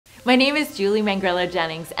My name is Julie Mangrello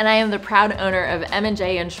Jennings, and I am the proud owner of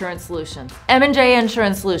MNJ Insurance Solutions. MNJ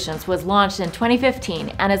Insurance Solutions was launched in 2015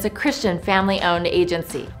 and is a Christian family-owned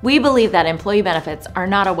agency. We believe that employee benefits are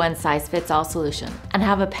not a one-size-fits-all solution and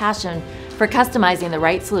have a passion for customizing the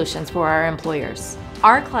right solutions for our employers.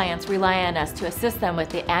 Our clients rely on us to assist them with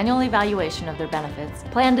the annual evaluation of their benefits,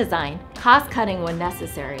 plan design, cost cutting when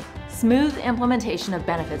necessary, smooth implementation of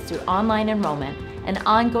benefits through online enrollment, and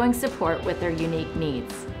ongoing support with their unique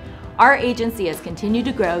needs. Our agency has continued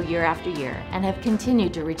to grow year after year and have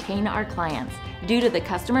continued to retain our clients due to the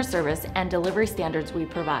customer service and delivery standards we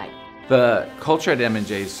provide. The culture at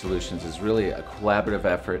MNJ Solutions is really a collaborative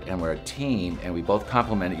effort, and we're a team, and we both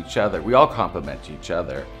complement each other. We all complement each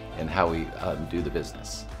other in how we do the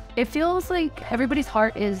business. It feels like everybody's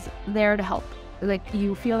heart is there to help. Like,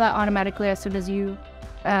 you feel that automatically as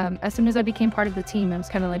soon as I became part of the team. I was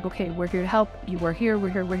kind of like, okay, we're here to help. We're here.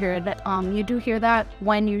 And you do hear that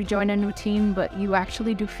when you join a new team, but you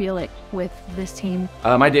actually do feel it with this team.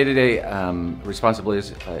 My day-to-day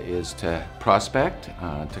responsibility is to prospect,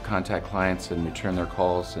 to contact clients and return their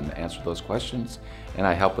calls and answer those questions. And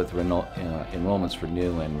I help with enrollments for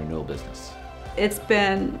new and renewal business. It's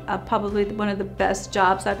been probably one of the best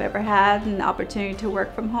jobs I've ever had, an opportunity to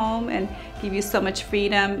work from home and give you so much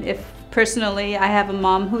freedom. Personally, I have a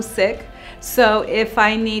mom who's sick, so if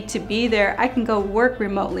I need to be there, I can go work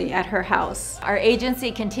remotely at her house. Our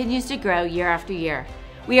agency continues to grow year after year.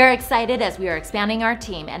 We are excited as we are expanding our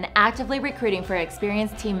team and actively recruiting for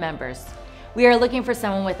experienced team members. We are looking for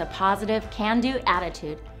someone with a positive, can-do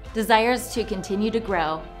attitude, desires to continue to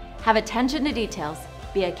grow, have attention to details,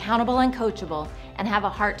 be accountable and coachable, and have a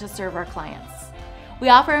heart to serve our clients. We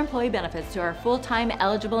offer employee benefits to our full-time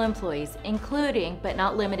eligible employees, including but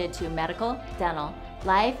not limited to medical, dental,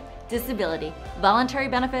 life, disability, voluntary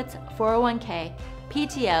benefits, 401k,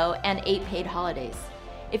 PTO, and 8 paid holidays.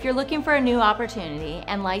 If you're looking for a new opportunity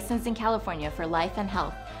and licensed in California for life and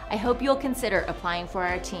health, I hope you'll consider applying for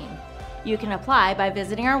our team. You can apply by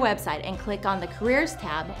visiting our website and click on the Careers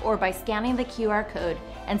tab, or by scanning the QR code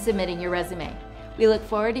and submitting your resume. We look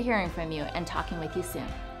forward to hearing from you and talking with you soon.